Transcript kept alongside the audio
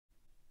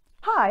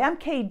Hi, I'm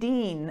Kay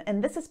Dean,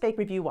 and this is Fake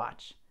Review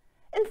Watch.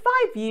 In 5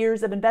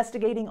 years of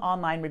investigating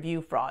online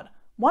review fraud,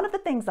 one of the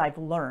things I've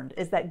learned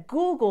is that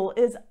Google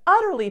is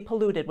utterly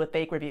polluted with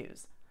fake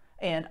reviews.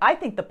 And I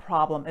think the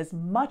problem is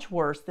much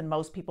worse than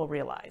most people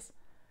realize.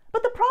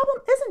 But the problem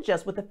isn't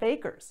just with the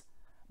fakers.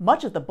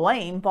 Much of the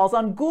blame falls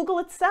on Google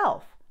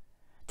itself.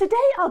 Today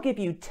I'll give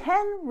you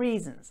 10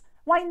 reasons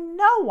why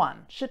no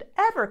one should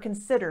ever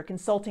consider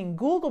consulting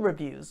Google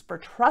reviews for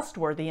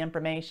trustworthy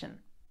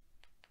information.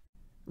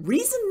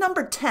 Reason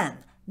number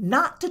 10,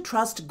 not to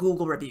trust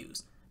Google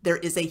reviews. There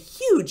is a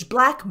huge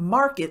black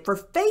market for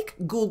fake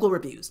Google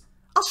reviews.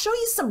 I'll show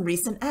you some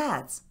recent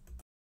ads.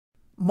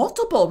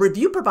 Multiple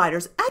review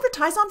providers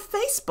advertise on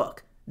Facebook.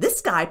 This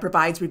guy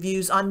provides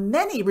reviews on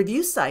many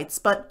review sites,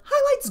 but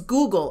highlights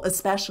Google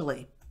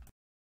especially.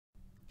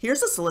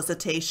 Here's a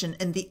solicitation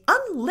in the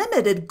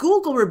Unlimited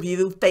Google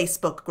Review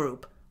Facebook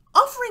group,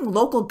 offering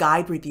local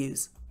guide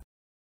reviews.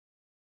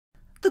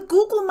 The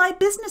Google My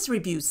Business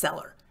review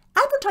seller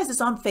advertises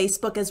on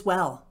Facebook as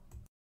well.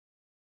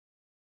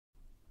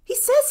 He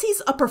says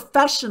he's a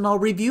professional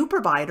review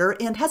provider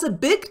and has a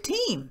big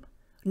team.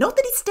 Note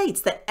that he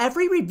states that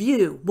every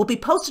review will be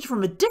posted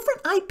from a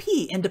different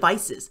IP and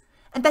devices,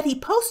 and that he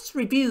posts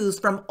reviews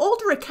from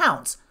older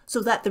accounts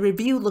so that the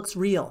review looks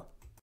real.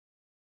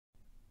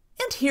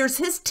 And here's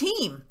his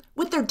team,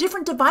 with their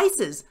different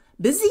devices,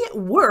 busy at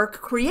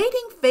work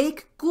creating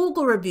fake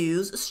Google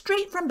reviews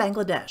straight from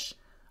Bangladesh.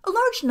 A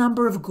large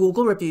number of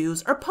Google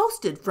reviews are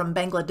posted from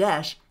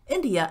Bangladesh,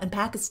 India, and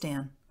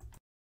Pakistan.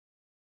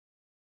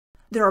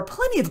 There are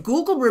plenty of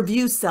Google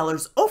review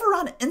sellers over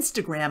on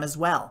Instagram as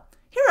well.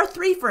 Here are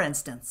 3, for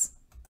instance.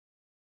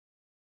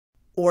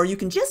 Or you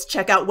can just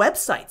check out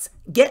websites.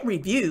 Get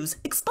Reviews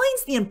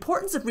explains the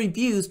importance of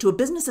reviews to a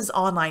business's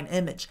online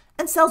image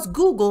and sells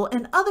Google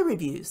and other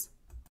reviews.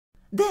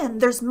 Then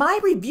there's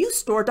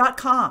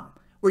MyReviewStore.com,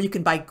 where you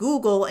can buy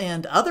Google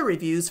and other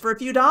reviews for a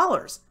few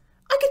dollars.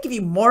 I could give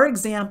you more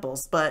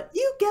examples, but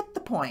you get the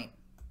point.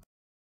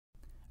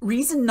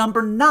 Reason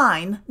number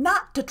 9,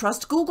 not to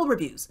trust Google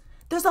reviews.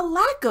 There's a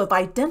lack of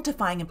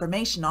identifying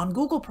information on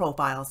Google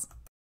profiles.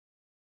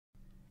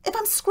 If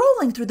I'm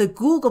scrolling through the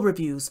Google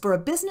reviews for a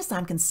business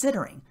I'm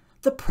considering,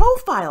 the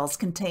profiles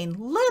contain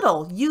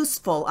little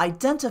useful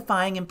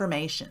identifying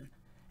information.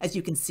 As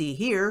you can see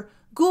here,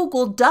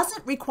 Google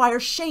doesn't require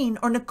Shane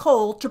or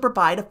Nicole to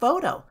provide a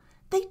photo.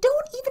 They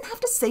don't even have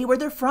to say where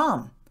they're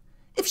from.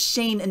 If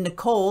Shane and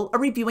Nicole are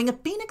reviewing a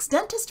Phoenix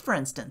dentist, for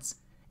instance,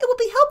 it will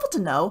be helpful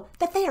to know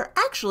that they are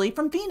actually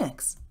from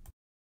Phoenix.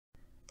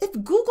 If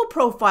Google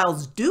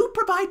profiles do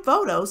provide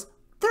photos,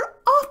 they're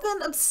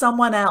often of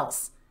someone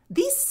else.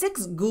 These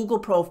 6 Google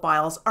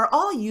profiles are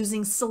all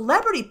using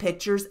celebrity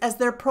pictures as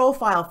their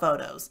profile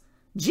photos.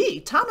 Gee,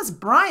 Thomas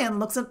Bryan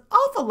looks an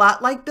awful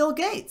lot like Bill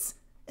Gates,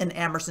 and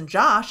Emerson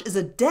Josh is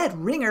a dead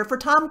ringer for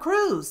Tom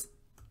Cruise.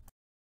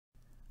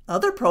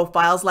 Other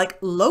profiles like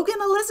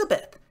Logan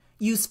Elizabeth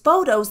use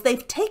photos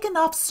they've taken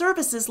off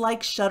services like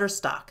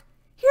Shutterstock.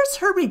 Here's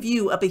her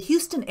review of a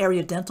Houston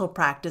area dental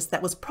practice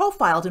that was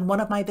profiled in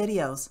one of my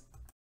videos.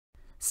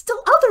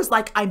 Still others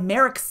like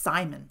Imeric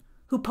Simon,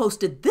 who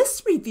posted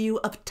this review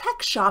of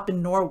Tech Shop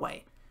in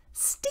Norway.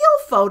 Steal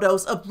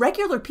photos of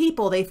regular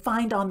people they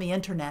find on the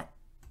internet.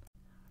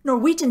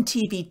 Norwegian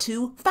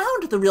TV2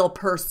 found the real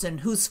person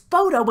whose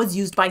photo was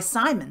used by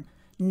Simon.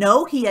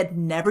 No, he had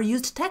never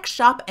used Tech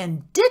Shop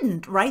and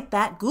didn't write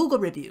that Google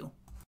review.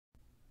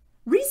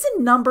 Reason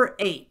number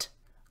 8.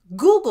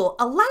 Google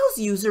allows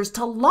users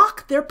to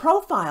lock their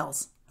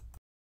profiles.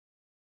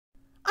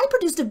 I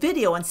produced a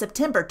video in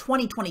September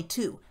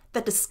 2022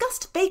 that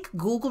discussed fake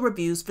Google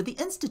reviews for the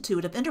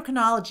Institute of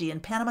Endocrinology in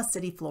Panama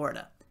City,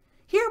 Florida.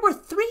 Here were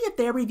 3 of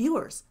their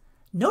reviewers.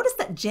 Notice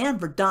that Jan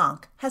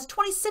Verdonk has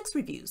 26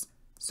 reviews,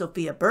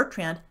 Sophia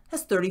Bertrand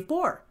has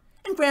 34,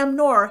 and Graham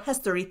Noor has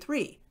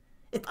 33.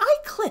 If I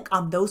click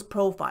on those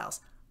profiles,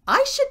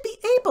 I should be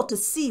able to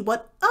see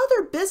what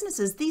other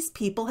businesses these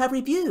people have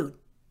reviewed.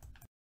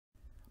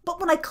 But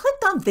when I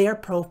clicked on their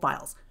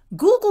profiles,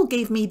 Google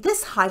gave me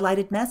this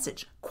highlighted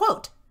message,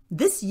 quote,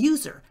 "This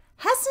user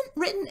hasn't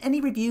written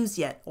any reviews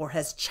yet or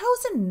has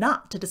chosen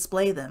not to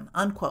display them,"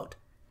 unquote.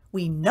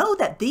 We know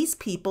that these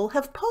people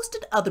have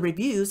posted other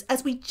reviews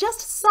as we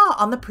just saw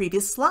on the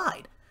previous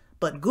slide,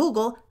 but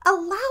Google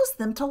allows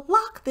them to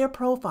lock their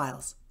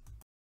profiles.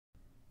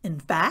 In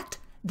fact,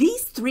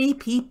 these 3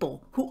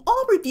 people, who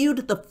all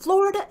reviewed the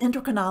Florida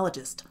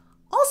endocrinologist,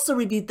 also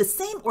reviewed the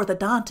same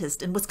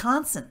orthodontist in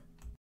Wisconsin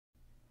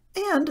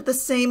and the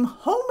same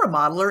home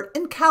remodeler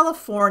in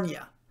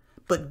California.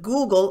 But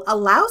Google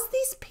allows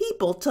these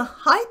people to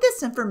hide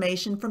this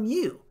information from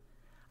you.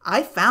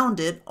 I found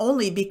it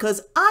only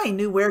because I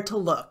knew where to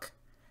look.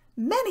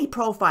 Many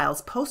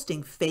profiles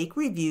posting fake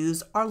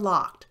reviews are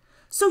locked,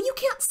 so you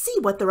can't see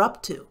what they're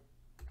up to.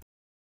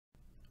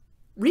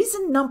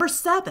 Reason number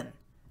 7.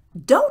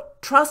 Don't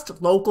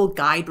trust local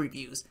guide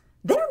reviews.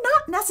 They're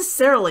not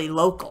necessarily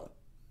local.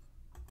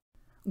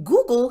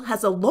 Google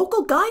has a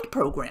local guide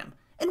program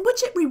in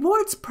which it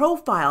rewards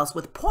profiles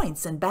with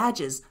points and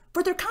badges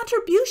for their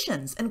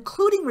contributions,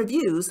 including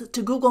reviews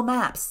to Google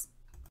Maps.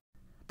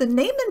 The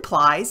name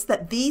implies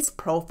that these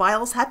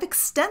profiles have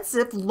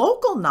extensive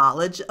local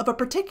knowledge of a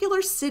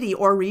particular city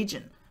or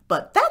region,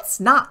 but that's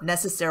not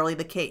necessarily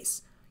the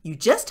case. You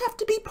just have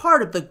to be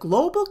part of the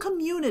global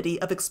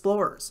community of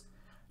explorers.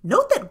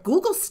 Note that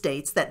Google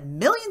states that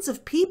millions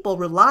of people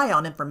rely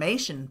on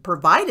information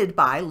provided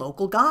by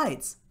local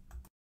guides.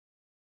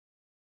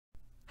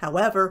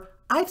 However,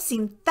 I've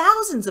seen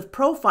thousands of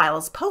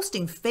profiles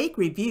posting fake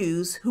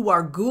reviews who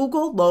are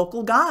Google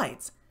local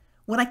guides.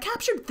 When I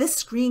captured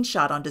this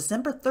screenshot on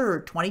December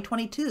 3rd,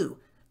 2022,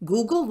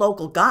 Google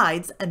local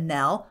guides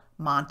Anel,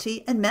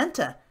 Monty, and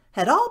Menta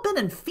had all been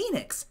in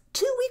Phoenix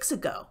 2 weeks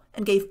ago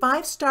and gave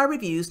 5-star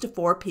reviews to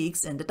Four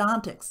Peaks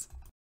Endodontics.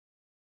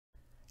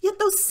 Yet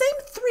those same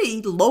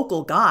 3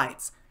 local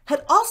guides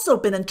had also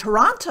been in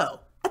Toronto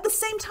at the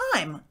same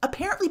time,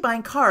 apparently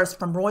buying cars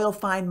from Royal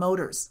Fine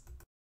Motors.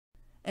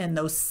 And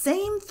those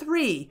same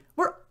 3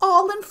 were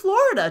all in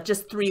Florida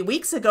just 3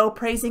 weeks ago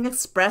praising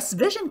Express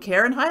Vision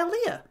Care in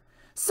Hialeah.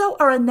 So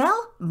are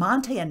Anel,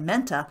 Monte, and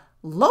Menta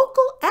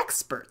local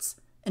experts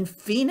in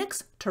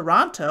Phoenix,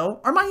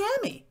 Toronto, or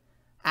Miami?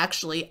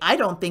 Actually, I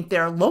don't think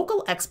they're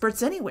local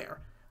experts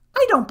anywhere.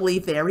 I don't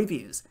believe their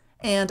reviews,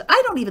 and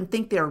I don't even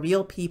think they're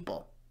real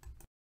people.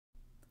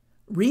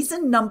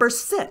 Reason number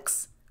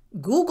 6.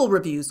 Google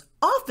reviews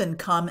often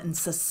come in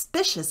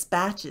suspicious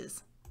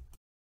batches.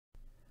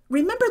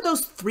 Remember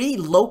those 3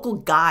 local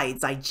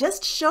guides I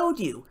just showed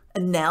you,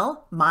 Anel,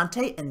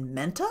 Monte, and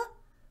Menta?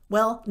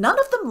 Well, none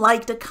of them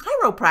liked a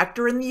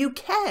chiropractor in the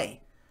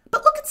UK.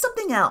 But look at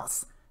something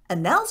else.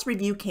 Anel's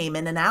review came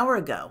in an hour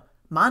ago,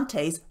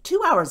 Monte's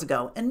 2 hours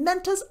ago, and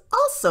Menta's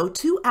also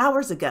 2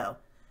 hours ago.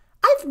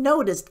 I've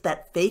noticed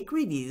that fake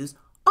reviews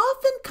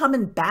often come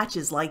in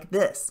batches like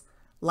this,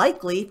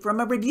 likely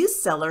from a review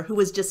seller who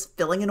is just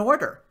filling an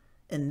order.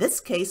 In this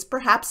case,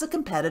 perhaps a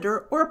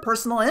competitor or a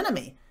personal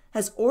enemy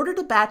has ordered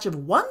a batch of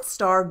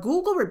 1-star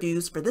Google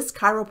reviews for this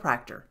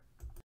chiropractor.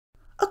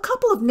 A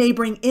couple of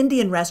neighboring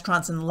Indian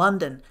restaurants in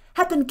London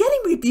have been getting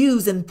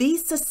reviews in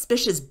these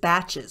suspicious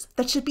batches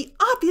that should be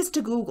obvious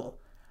to Google.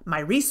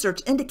 My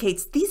research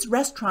indicates these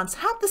restaurants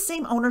have the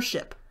same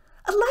ownership.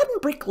 Aladdin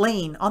Brick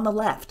Lane on the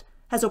left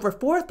has over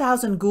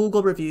 4,000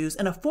 Google reviews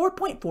and a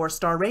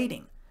 4.4-star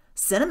rating.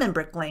 Cinnamon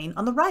Brick Lane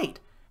on the right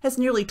has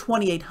nearly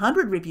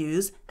 2,800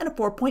 reviews and a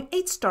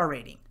 4.8-star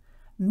rating.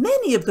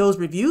 Many of those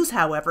reviews,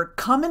 however,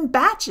 come in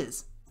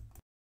batches.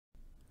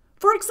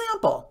 For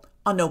example,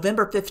 on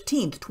November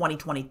 15,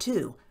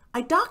 2022, I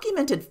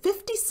documented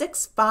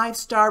 56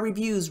 5-star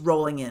reviews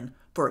rolling in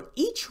for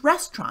each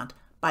restaurant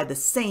by the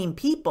same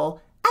people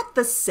at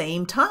the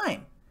same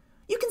time.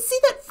 You can see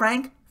that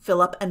Frank,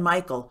 Philip, and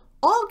Michael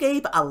all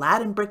gave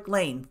Aladdin Brick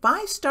Lane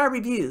 5-star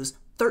reviews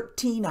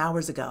 13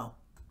 hours ago.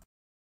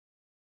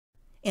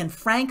 And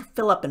Frank,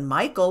 Philip, and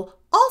Michael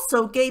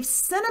also gave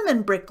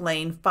Cinnamon Brick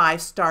Lane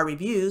 5-star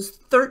reviews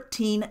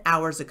 13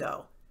 hours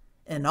ago.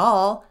 In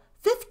all,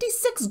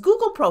 56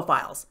 Google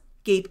profiles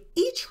gave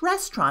each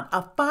restaurant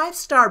a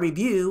 5-star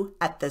review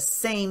at the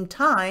same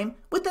time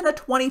within a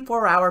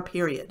 24-hour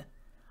period.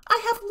 I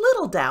have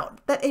little doubt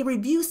that a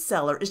review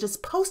seller is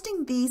just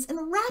posting these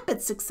in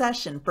rapid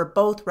succession for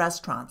both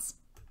restaurants.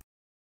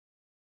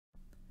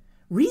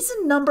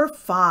 Reason number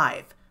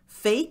 5.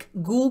 Fake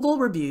Google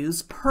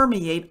reviews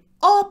permeate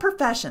all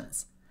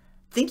professions.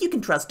 Think you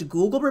can trust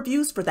Google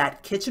reviews for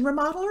that kitchen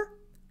remodeler?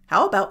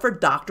 How about for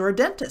doctor or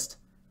dentist?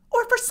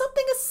 Or for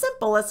something as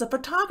simple as a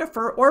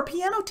photographer or a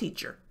piano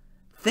teacher?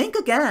 Think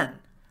again.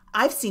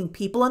 I've seen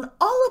people in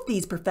all of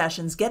these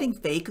professions getting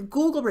fake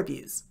Google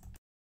reviews.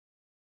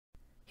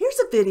 Here's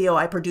a video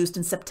I produced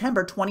in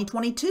September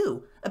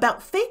 2022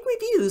 about fake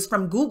reviews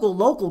from Google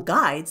local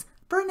guides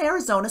for an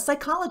Arizona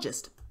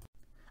psychologist.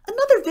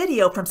 Another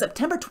video from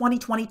September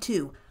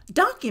 2022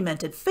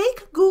 documented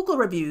fake Google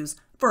reviews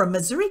for a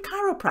Missouri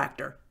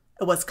chiropractor,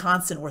 a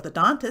Wisconsin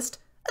orthodontist,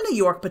 a New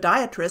York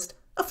podiatrist,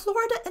 a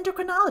Florida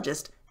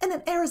endocrinologist, and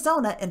an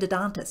Arizona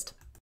endodontist.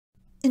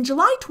 In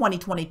July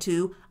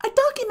 2022, I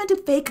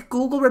documented fake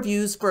Google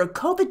reviews for a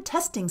COVID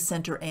testing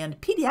center and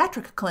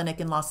pediatric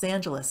clinic in Los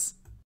Angeles.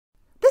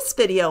 This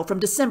video from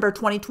December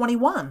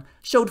 2021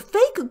 showed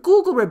fake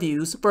Google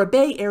reviews for a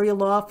Bay Area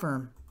law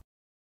firm.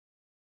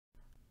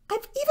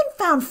 I've even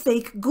found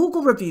fake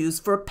Google reviews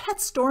for a pet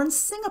store in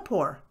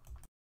Singapore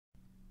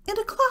and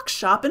a clock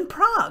shop in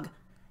Prague.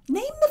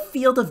 Name the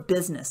field of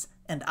business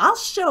and I'll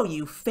show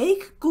you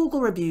fake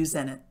Google reviews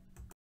in it.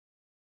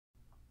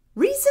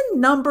 Reason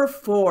number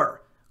 4.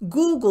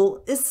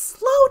 Google is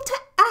slow to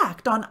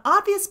act on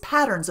obvious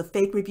patterns of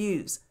fake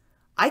reviews.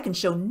 I can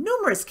show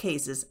numerous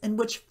cases in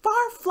which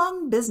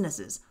far-flung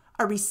businesses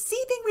are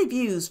receiving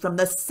reviews from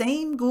the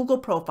same Google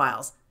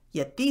profiles,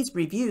 yet these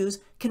reviews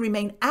can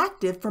remain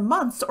active for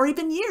months or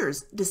even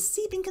years,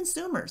 deceiving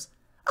consumers.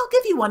 I'll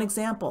give you one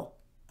example.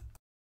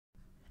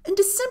 In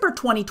December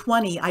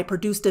 2020, I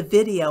produced a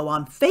video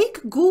on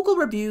fake Google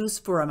reviews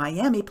for a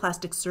Miami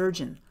plastic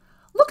surgeon.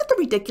 Look at the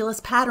ridiculous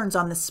patterns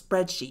on this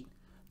spreadsheet.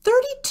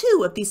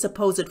 32 of these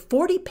supposed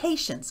 40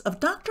 patients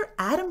of Dr.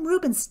 Adam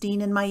Rubenstein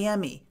in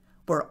Miami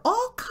were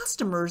all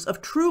customers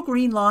of True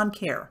Green Lawn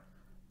Care.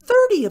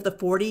 30 of the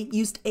 40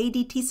 used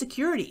ADT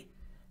security.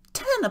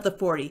 10 of the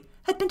 40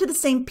 had been to the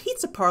same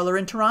pizza parlor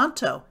in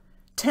Toronto.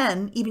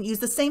 10 even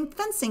used the same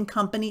fencing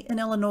company in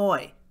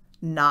Illinois.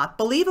 Not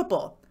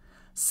believable.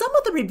 Some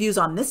of the reviews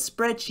on this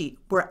spreadsheet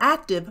were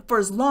active for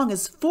as long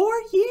as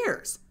 4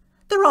 years.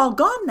 They're all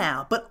gone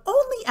now, but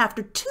only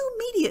after 2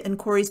 media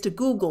inquiries to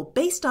Google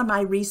based on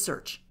my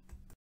research.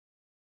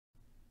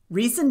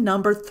 Reason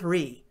number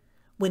 3.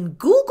 When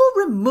Google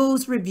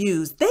removes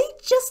reviews, they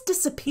just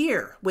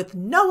disappear with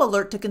no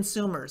alert to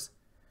consumers.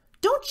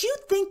 Don't you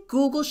think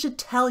Google should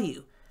tell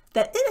you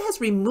that it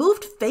has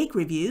removed fake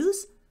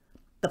reviews?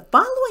 The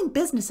following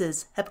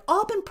businesses have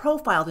all been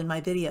profiled in my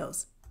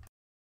videos.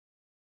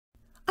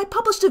 I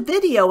published a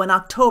video in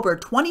October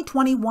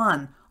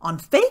 2021 on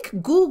fake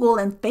Google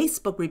and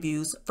Facebook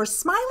reviews for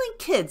Smiling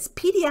Kids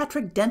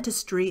Pediatric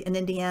Dentistry in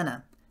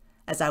Indiana.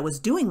 As I was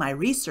doing my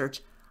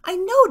research, I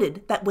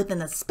noted that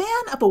within a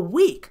span of a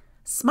week,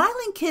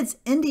 Smiling Kids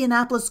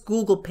Indianapolis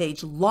Google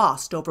page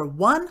lost over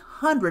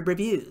 100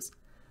 reviews.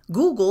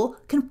 Google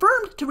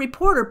confirmed to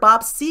reporter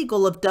Bob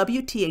Siegel of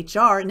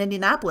WTHR in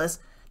Indianapolis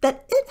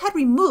that it had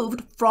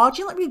removed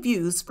fraudulent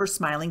reviews for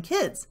Smiling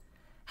Kids.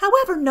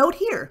 However, note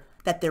here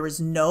that there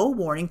is no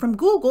warning from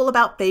Google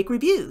about fake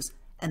reviews,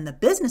 and the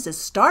business's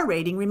star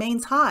rating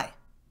remains high.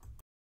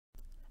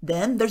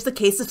 Then there's the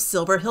case of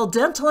Silver Hill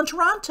Dental in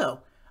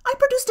Toronto. I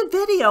produced a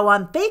video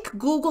on fake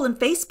Google and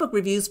Facebook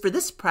reviews for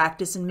this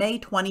practice in May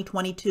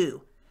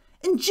 2022.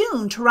 In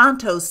June,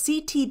 Toronto's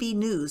CTV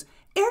News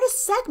aired a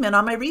segment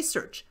on my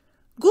research.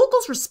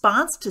 Google's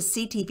response to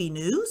CTV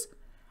News?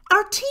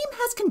 Our team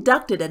has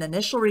conducted an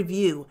initial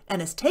review and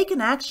has taken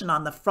action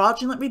on the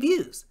fraudulent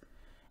reviews.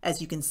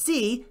 As you can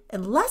see,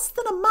 in less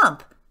than a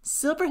month,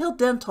 Silver Hill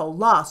Dental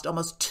lost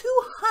almost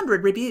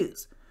 200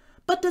 reviews.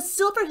 But does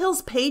Silver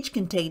Hill's page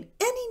contain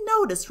any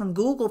notice from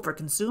Google for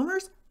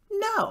consumers?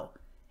 No,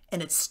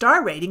 and its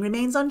star rating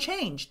remains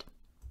unchanged.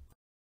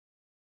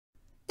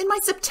 In my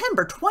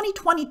September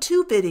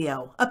 2022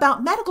 video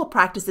about medical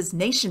practices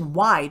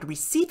nationwide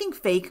receiving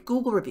fake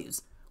Google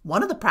reviews,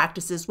 one of the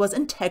practices was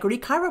Integrity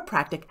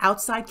Chiropractic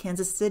outside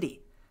Kansas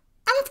City.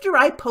 After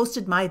I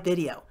posted my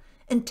video,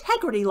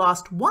 Integrity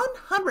lost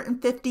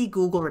 150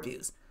 Google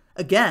reviews.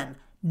 Again,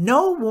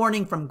 no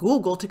warning from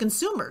Google to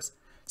consumers.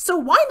 So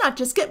why not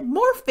just get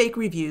more fake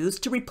reviews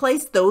to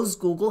replace those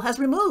Google has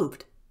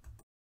removed?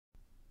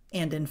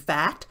 And in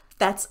fact,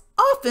 that's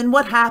often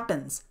what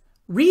happens.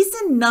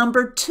 Reason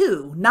number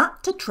 2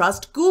 not to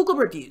trust Google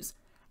reviews.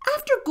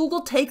 After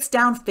Google takes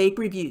down fake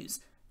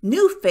reviews,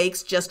 new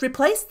fakes just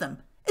replace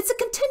them. It's a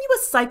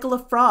continuous cycle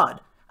of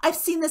fraud. I've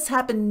seen this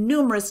happen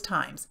numerous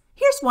times.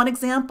 Here's one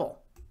example.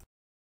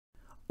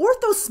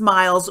 Ortho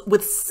Smiles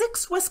with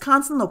 6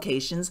 Wisconsin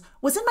locations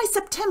was in my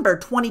September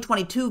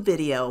 2022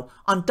 video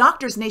on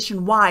doctors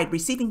nationwide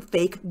receiving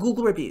fake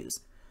Google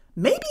reviews.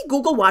 Maybe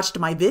Google watched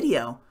my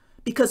video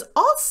because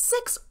all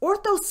 6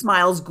 Ortho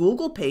Smiles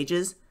Google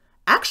pages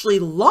actually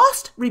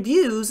lost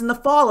reviews in the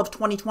fall of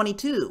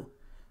 2022.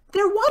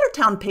 Their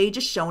Watertown page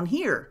is shown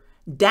here,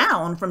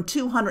 down from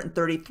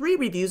 233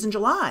 reviews in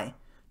July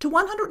to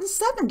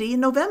 170 in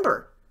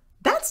November.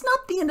 That's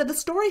not the end of the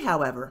story,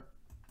 however.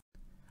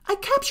 I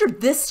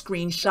captured this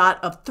screenshot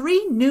of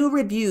 3 new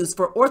reviews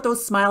for Ortho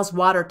Smiles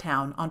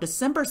Watertown on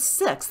December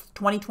 6,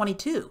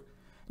 2022.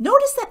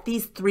 Notice that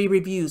these 3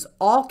 reviews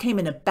all came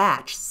in a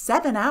batch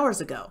 7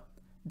 hours ago.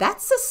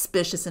 That's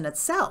suspicious in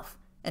itself,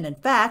 and in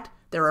fact,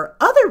 there are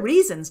other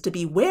reasons to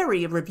be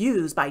wary of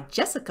reviews by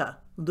Jessica,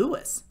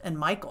 Lewis, and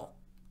Michael.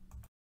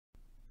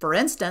 For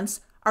instance,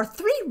 our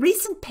 3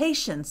 recent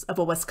patients of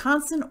a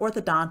Wisconsin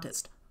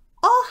orthodontist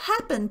all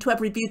happened to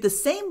have reviewed the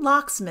same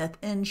locksmith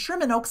in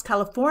Sherman Oaks,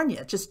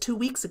 California just 2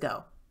 weeks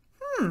ago.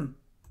 And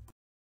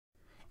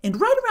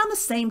right around the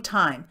same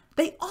time,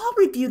 they all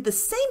reviewed the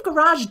same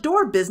garage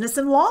door business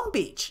in Long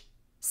Beach.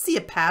 See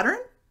a pattern?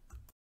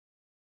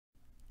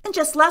 And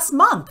just last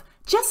month,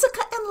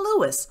 Jessica and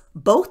Lewis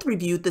both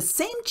reviewed the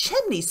same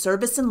chimney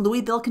service in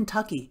Louisville,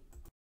 Kentucky.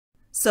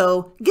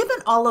 So, given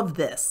all of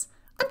this,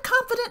 I'm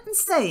confident in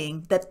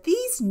saying that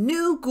these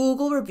new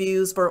Google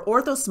reviews for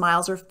Ortho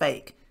Smiles are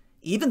fake,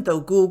 even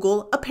though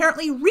Google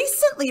apparently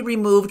recently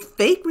removed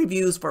fake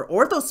reviews for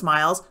Ortho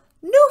Smiles,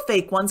 new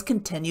fake ones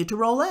continue to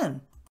roll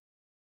in.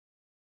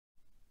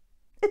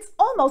 It's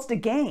almost a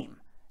game.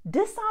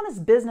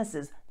 Dishonest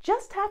businesses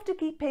just have to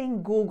keep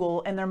paying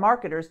Google and their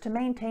marketers to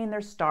maintain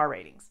their star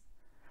ratings.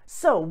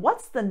 So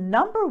what's the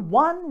number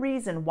 1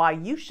 reason why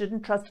you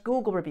shouldn't trust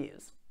Google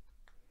reviews?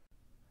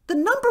 The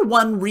number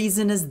 1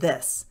 reason is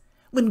this.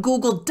 When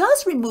Google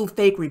does remove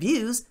fake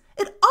reviews,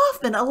 it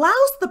often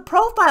allows the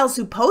profiles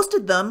who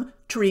posted them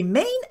to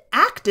remain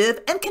active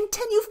and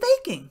continue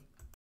faking.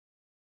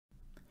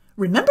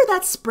 Remember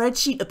that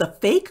spreadsheet of the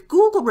fake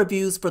Google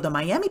reviews for the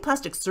Miami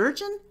plastic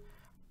surgeon?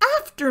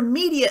 After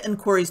media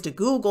inquiries to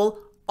Google,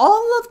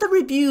 all of the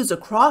reviews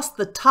across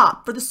the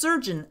top for the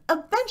surgeon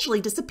eventually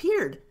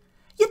disappeared.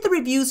 Yet the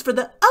reviews for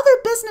the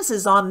other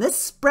businesses on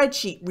this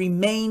spreadsheet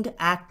remained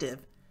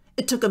active.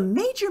 It took a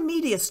major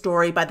media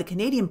story by the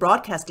Canadian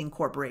Broadcasting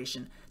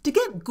Corporation to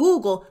get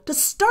Google to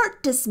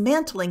start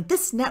dismantling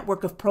this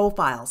network of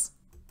profiles.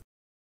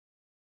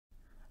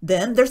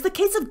 Then there's the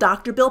case of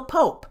Dr. Bill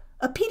Pope,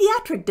 a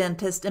pediatric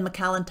dentist in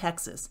McAllen,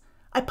 Texas.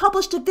 I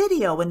published a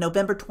video in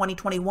November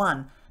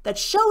 2021 that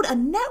showed a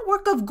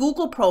network of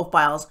Google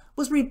profiles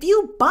was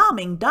review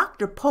bombing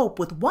Dr. Pope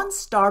with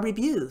 1-star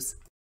reviews.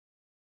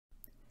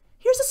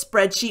 Here's a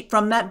spreadsheet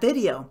from that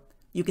video.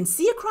 You can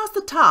see across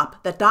the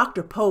top that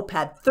Dr. Pope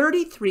had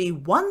 33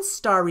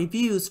 1-star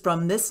reviews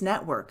from this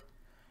network.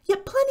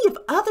 Yet plenty of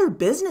other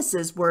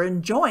businesses were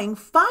enjoying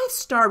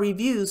 5-star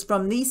reviews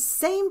from these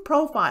same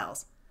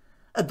profiles.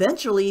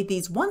 Eventually,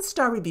 these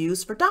 1-star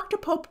reviews for Dr.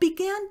 Pope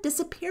began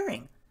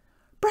disappearing.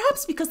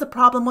 Perhaps because the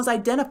problem was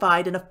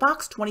identified in a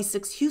Fox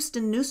 26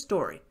 Houston news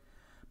story.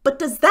 But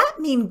does that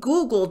mean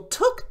Google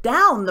took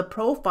down the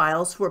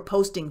profiles who were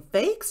posting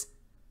fakes?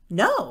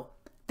 No,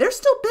 they're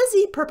still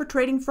busy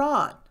perpetrating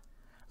fraud.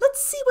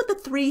 Let's see what the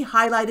 3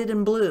 highlighted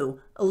in blue,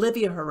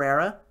 Olivia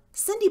Herrera,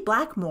 Cindy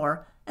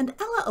Blackmore, and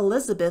Ella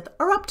Elizabeth,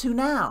 are up to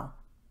now.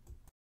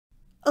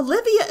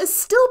 Olivia is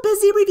still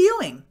busy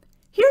reviewing.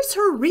 Here's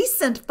her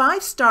recent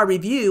 5-star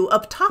review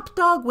of Top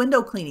Dog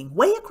window cleaning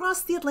way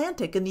across the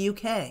Atlantic in the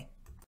UK.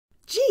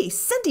 Gee,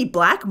 Cindy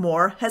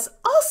Blackmore has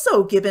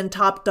also given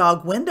Top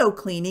Dog window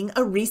cleaning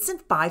a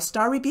recent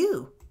 5-star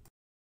review.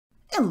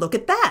 And look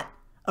at that,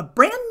 a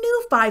brand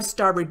new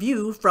 5-star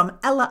review from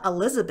Ella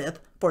Elizabeth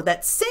for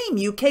that same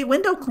UK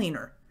window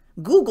cleaner.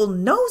 Google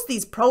knows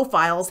these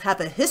profiles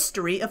have a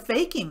history of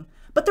faking,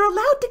 but they're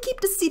allowed to keep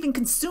deceiving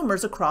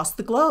consumers across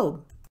the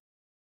globe.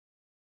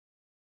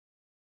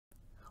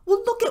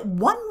 We'll look at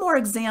one more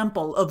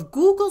example of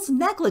Google's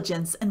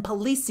negligence in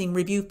policing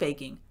review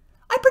faking.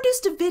 I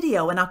produced a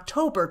video in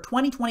October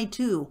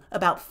 2022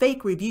 about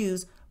fake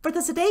reviews for the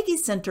Sadeghi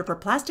Center for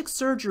Plastic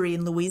Surgery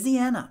in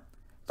Louisiana.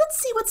 Let's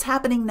see what's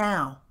happening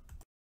now.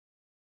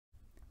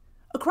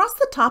 Across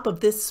the top of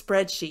this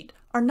spreadsheet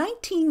are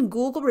 19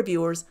 Google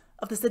reviewers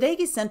of the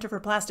Sadeghi Center for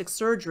Plastic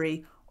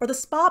Surgery, or the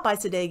Spa by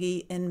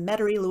Sadeghi in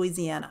Metairie,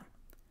 Louisiana.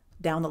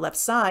 Down the left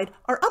side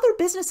are other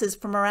businesses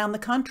from around the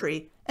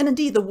country, and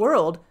indeed the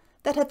world,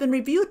 that have been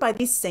reviewed by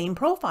these same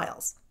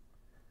profiles.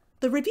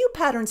 The review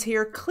patterns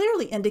here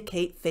clearly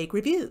indicate fake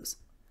reviews.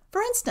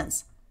 For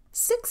instance,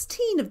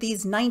 16 of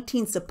these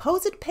 19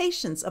 supposed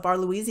patients of our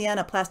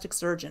Louisiana plastic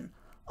surgeon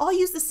all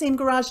use the same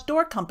garage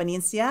door company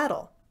in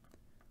Seattle.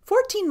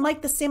 14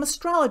 like the same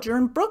astrologer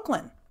in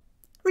Brooklyn.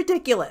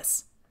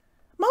 Ridiculous.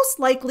 Most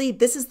likely,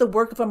 this is the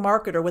work of a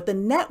marketer with a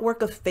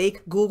network of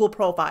fake Google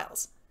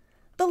profiles.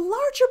 The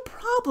larger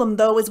problem,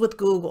 though, is with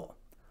Google.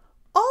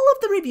 All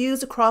of the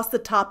reviews across the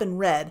top in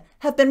red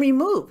have been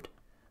removed,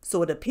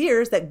 so it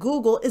appears that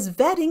Google is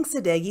vetting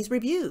Sadeghi's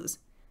reviews.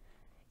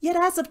 Yet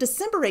as of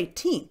December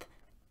 18th,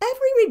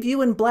 every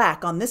review in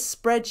black on this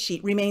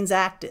spreadsheet remains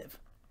active.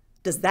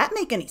 Does that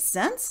make any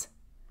sense?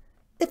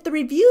 If the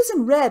reviews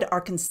in red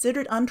are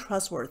considered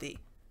untrustworthy,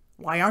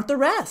 why aren't the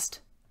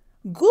rest?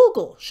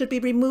 Google should be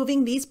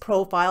removing these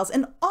profiles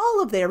in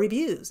all of their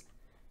reviews.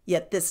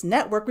 Yet this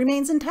network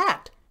remains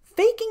intact,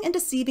 faking and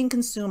deceiving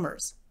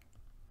consumers.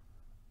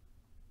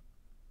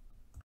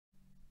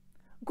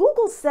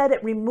 Google said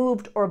it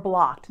removed or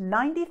blocked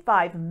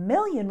 95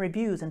 million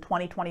reviews in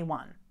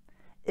 2021.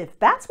 If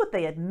that's what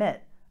they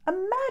admit,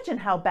 imagine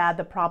how bad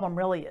the problem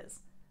really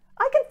is.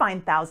 I can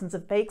find thousands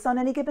of fakes on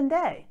any given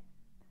day.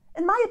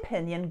 In my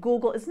opinion,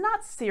 Google is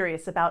not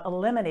serious about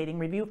eliminating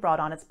review fraud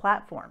on its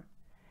platform.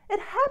 It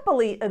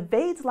happily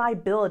evades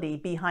liability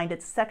behind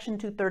its Section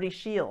 230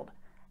 shield,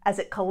 as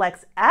it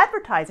collects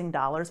advertising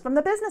dollars from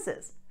the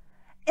businesses.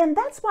 And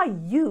that's why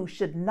you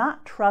should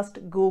not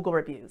trust Google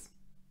reviews.